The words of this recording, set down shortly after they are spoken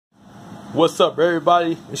What's up,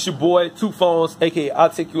 everybody? It's your boy, Two Phones, aka I'll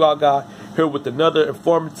Take You Out Guy, here with another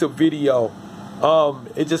informative video.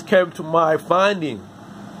 It just came to my finding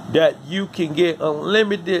that you can get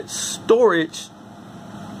unlimited storage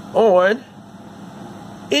on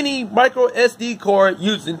any micro SD card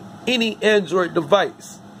using any Android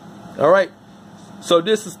device. Alright, so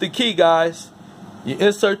this is the key, guys. You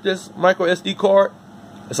insert this micro SD card.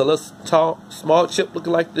 It's a little small chip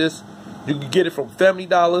looking like this. You can get it from Family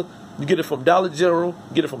Dollar. You get it from Dollar General.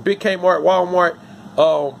 You get it from Big Kmart, Walmart,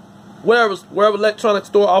 wherever electronic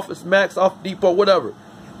store, Office Max, Office Depot, whatever.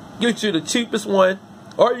 Get you the cheapest one,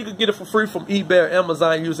 or you can get it for free from eBay or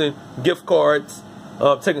Amazon using gift cards,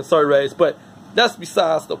 taking surveys. But that's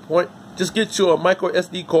besides the point. Just get you a micro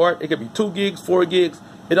SD card. It can be 2 gigs, 4 gigs.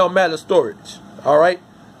 It don't matter storage. All right.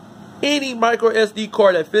 Any micro SD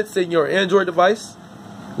card that fits in your Android device,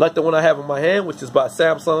 like the one I have in my hand, which is by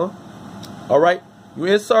Samsung. All right. You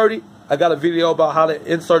insert it. I got a video about how to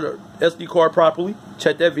insert an SD card properly.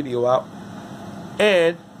 Check that video out.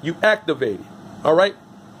 And you activate it. All right.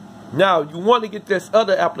 Now, you want to get this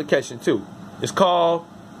other application too. It's called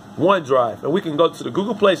OneDrive. And we can go to the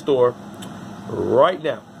Google Play Store right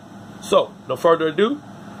now. So, no further ado.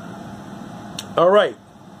 All right.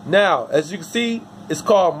 Now, as you can see, it's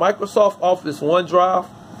called Microsoft Office OneDrive,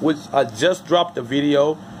 which I just dropped a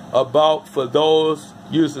video about for those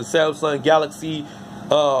using Samsung Galaxy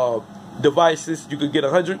devices. You could get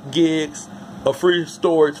 100 gigs of free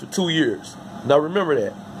storage for 2 years. Now remember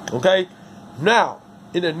that, okay? Now,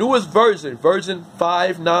 in the newest version, version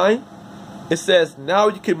 5.9, it says now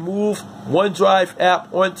you can move OneDrive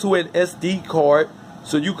app onto an SD card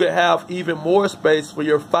so you could have even more space for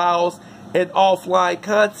your files and offline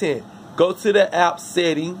content. Go to the app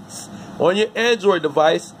settings on your Android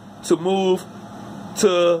device to move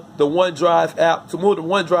to the OneDrive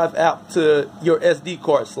app, to your SD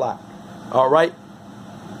card slot. All right,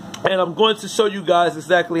 and I'm going to show you guys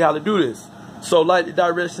exactly how to do this. So, like the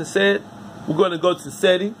direction said, we're going to go to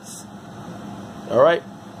settings. All right,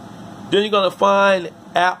 then you're going to find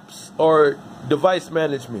apps or device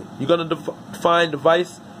management. You're going to find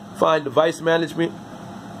device management.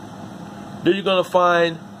 Then you're going to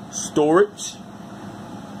find storage.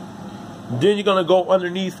 Then you're going to go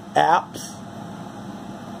underneath apps.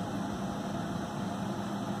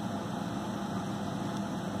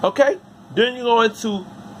 Okay, then you're going to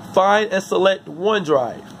find and select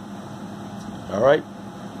OneDrive. All right,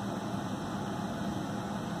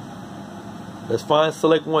 let's find,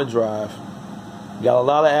 select OneDrive. Got a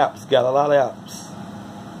lot of apps.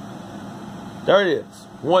 There it is,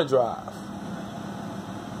 OneDrive.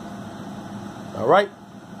 All right.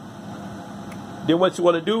 Then what you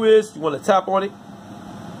want to do is you want to tap on it.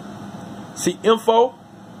 See info.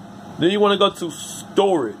 Then you want to go to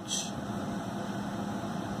storage.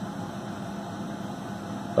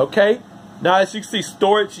 Okay, now as you can see,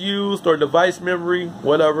 storage used or device memory,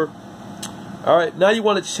 whatever. All right, now you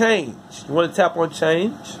want to change. You want to tap on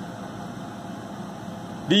change.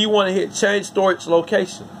 Then you want to hit change storage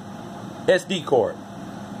location, SD card.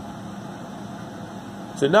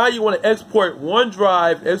 So now you want to export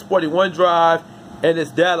OneDrive, exporting OneDrive and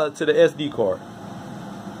its data to the SD card.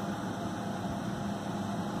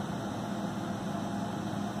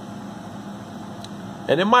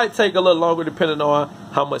 And it might take a little longer depending on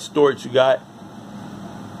how much storage you got.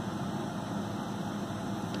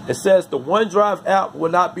 It says the OneDrive app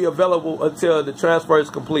will not be available until the transfer is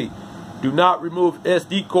complete. Do not remove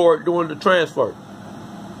SD card during the transfer.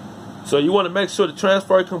 So you want to make sure the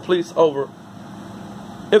transfer completes over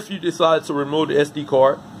if you decide to remove the SD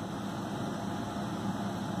card.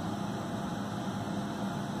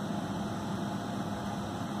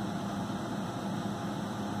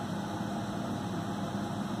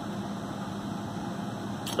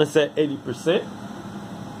 It's at 80%.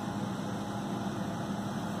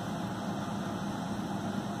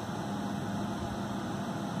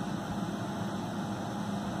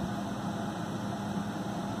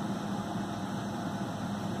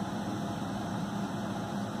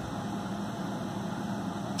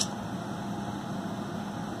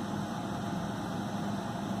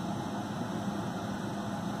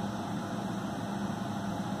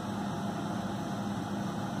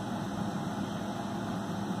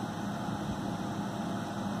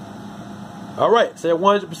 All right, say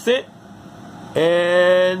 100%,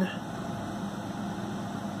 and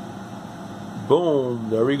boom,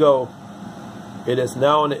 there we go. It is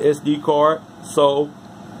now on the SD card. So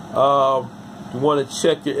you want to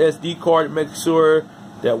check your SD card and make sure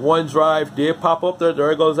that OneDrive did pop up there.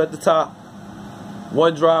 There it goes at the top.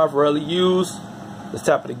 OneDrive rarely used. Let's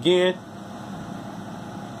tap it again.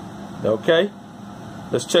 Okay.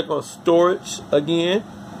 Let's check on storage again.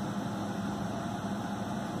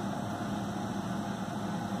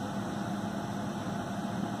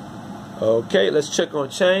 Okay, let's check on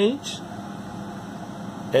change.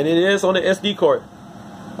 And it is on the SD card.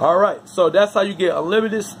 Alright, so that's how you get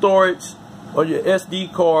unlimited storage on your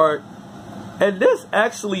SD card. And this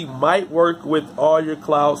actually might work with all your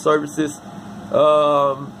cloud services.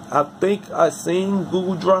 I think I've seen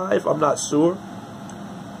Google Drive. I'm not sure.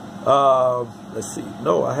 Let's see.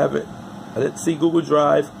 No, I haven't. I didn't see Google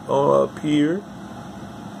Drive up here.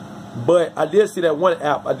 But I did see that one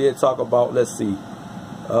app I did talk about. Let's see.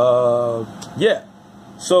 Yeah.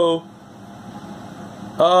 So,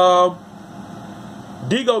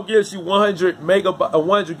 Digo gives you 100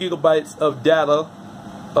 gigabytes of data,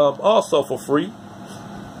 also for free.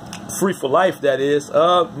 Free for life, that is.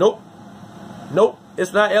 Nope. Nope.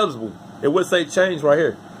 It's not eligible. It would say change right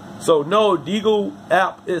here. So, no, Digo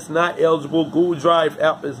app is not eligible. Google Drive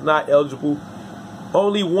app is not eligible.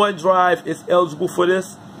 Only OneDrive is eligible for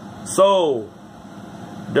this. So,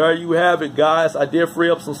 there you have it, guys. I did free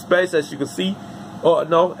up some space, as you can see. Oh,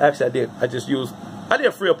 no, actually I did. I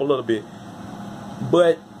did free up a little bit.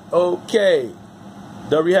 But, okay.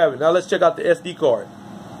 There we have it. Now let's check out the SD card.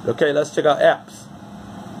 Okay, let's check out apps.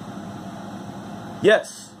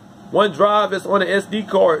 Yes, OneDrive is on the SD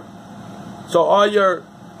card. So all your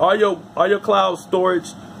cloud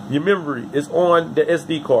storage, your memory is on the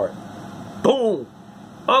SD card. Boom.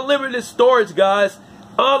 Unlimited storage, guys.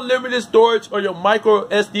 Unlimited storage on your micro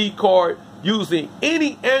SD card using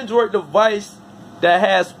any Android device that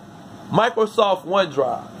has Microsoft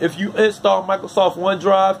OneDrive. If you install Microsoft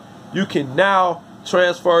OneDrive, you can now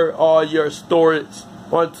transfer all your storage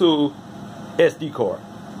onto SD card.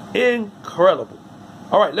 Incredible.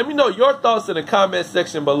 All right, let me know your thoughts in the comment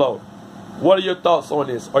section below. What are your thoughts on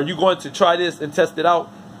this? Are you going to try this and test it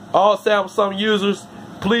out? All Samsung users,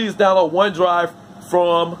 please download OneDrive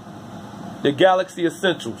from the Galaxy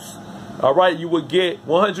Essentials. All right, you will get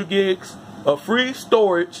 100 gigs of free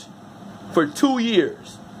storage for 2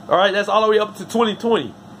 years. All right, that's all the way up to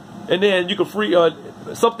 2020. And then you can free,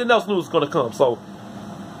 something else new is going to come. So,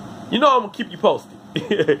 you know I'm going to keep you posted.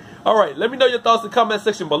 All right, let me know your thoughts in the comment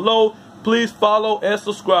section below. Please follow and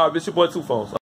subscribe. It's your boy Two Phones.